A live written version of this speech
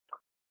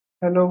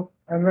Hello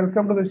and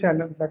welcome to the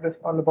channel that is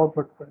all about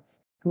WordPress.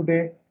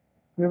 Today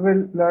we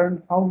will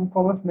learn how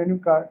WooCommerce menu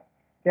card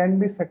can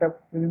be set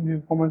up within the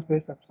WooCommerce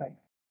based website.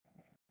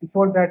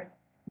 Before that,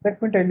 let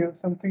me tell you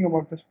something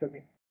about this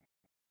plugin.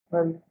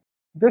 Well,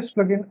 this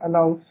plugin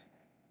allows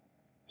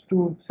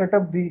to set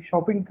up the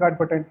shopping cart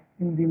button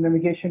in the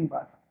navigation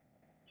bar.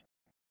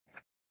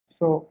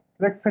 So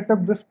let's set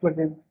up this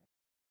plugin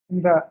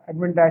in the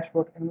admin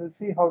dashboard and we'll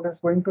see how it is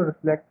going to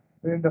reflect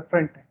within the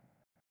front end.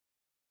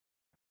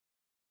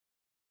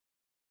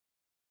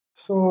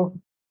 So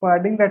for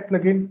adding that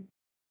plugin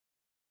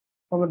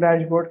from the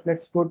dashboard,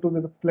 let's go to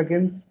the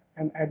plugins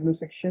and admin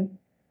section.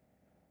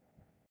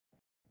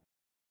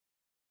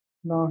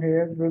 Now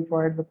here we'll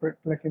provide the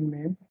plugin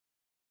name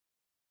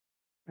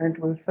and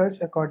we'll search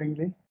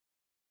accordingly.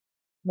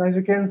 Now as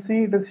you can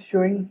see, it is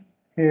showing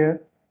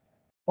here.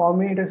 For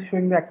me, it is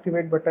showing the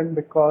activate button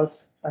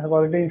because I have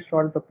already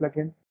installed the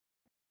plugin.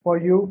 For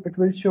you, it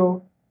will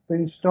show the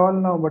install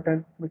now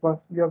button because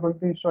you are going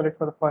to install it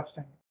for the first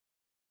time.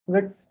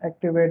 Let's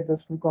activate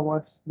this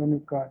WooCommerce menu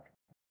card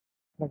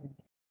plugin.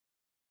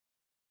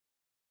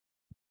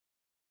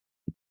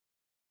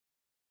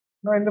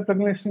 Now in the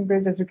plugin listing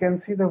page, as you can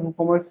see, the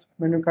WooCommerce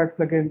menu card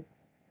plugin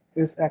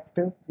is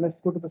active. Let's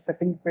go to the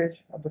setting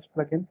page of this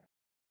plugin.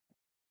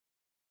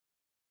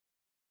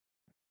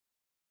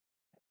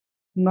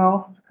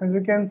 Now, as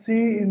you can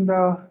see in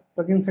the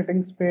plugin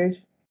settings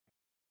page,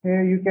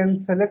 here you can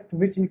select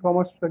which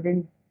e-commerce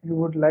plugin you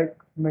would like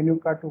menu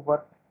card to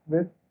work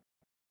with.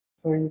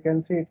 So you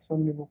can see it's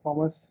on the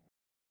WooCommerce.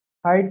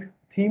 Hide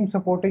theme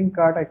supporting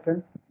cart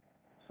icon.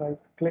 So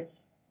I click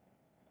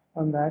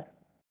on that.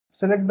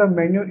 Select the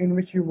menu in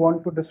which you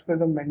want to display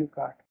the menu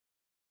card.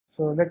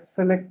 So let's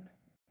select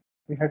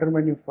the header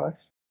menu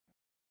first.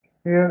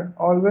 Here,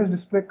 always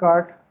display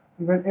cart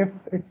even if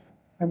it's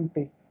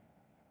empty.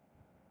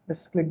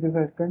 Let's click this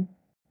icon.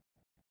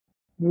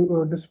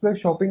 You display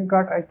shopping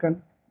cart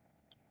icon.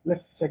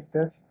 Let's check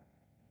this.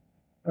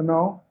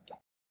 Now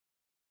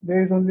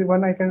there is only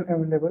one icon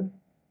available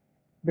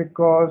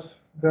because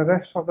the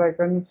rest of the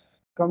icons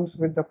comes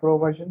with the pro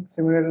version.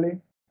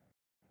 Similarly,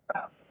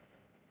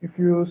 if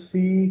you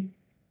see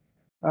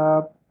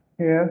uh,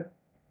 here,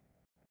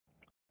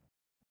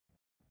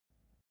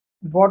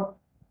 what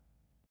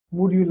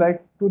would you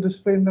like to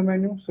display in the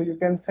menu? So you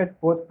can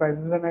set both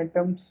prices and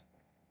items.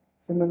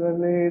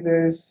 Similarly,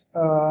 there is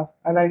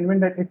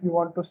alignment that if you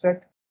want to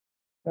set,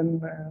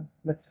 then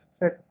let's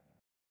set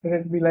let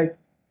it be like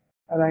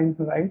aligned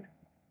to right.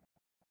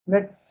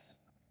 Let's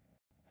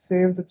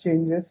save the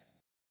changes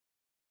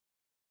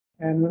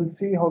and we'll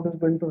see how it is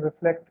going to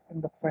reflect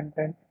in the front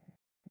end.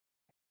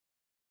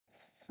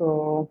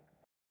 So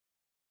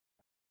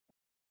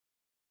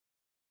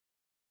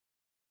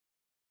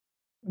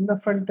in the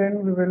front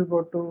end, we will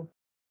go to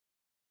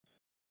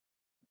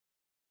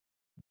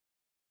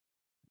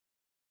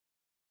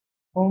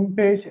home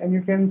page and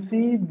you can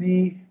see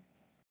the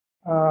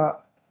uh,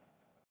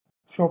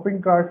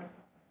 shopping cart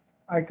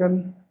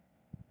icon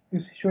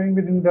is showing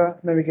within the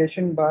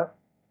navigation bar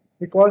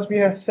because we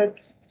have set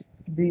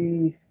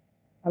the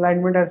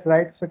alignment as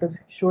right, so it is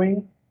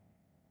showing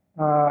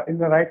in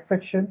the right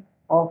section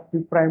of the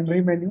primary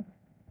menu.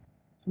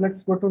 So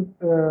let's go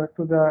to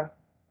the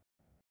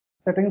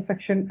settings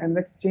section and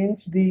let's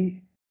change the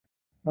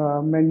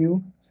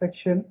menu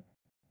section,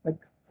 like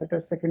set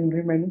a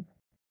secondary menu,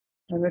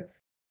 and let's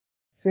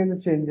save the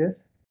changes.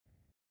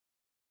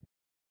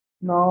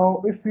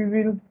 Now if we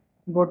will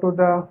go to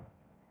the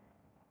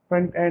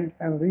front end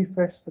and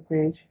refresh the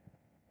page,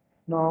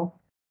 now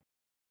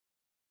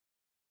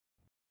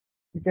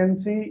you can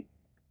see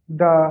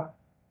the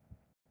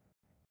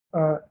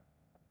uh,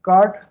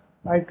 cart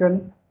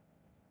icon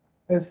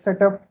is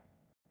set up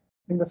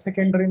in the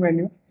secondary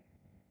menu.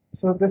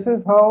 So this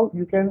is how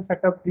you can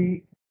set up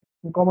the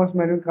WooCommerce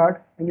menu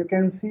card, and you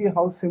can see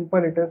how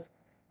simple it is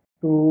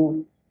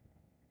to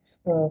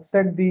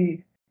set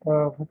the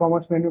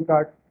WooCommerce menu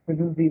card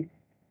within the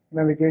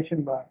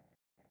navigation bar.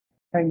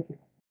 Thank you.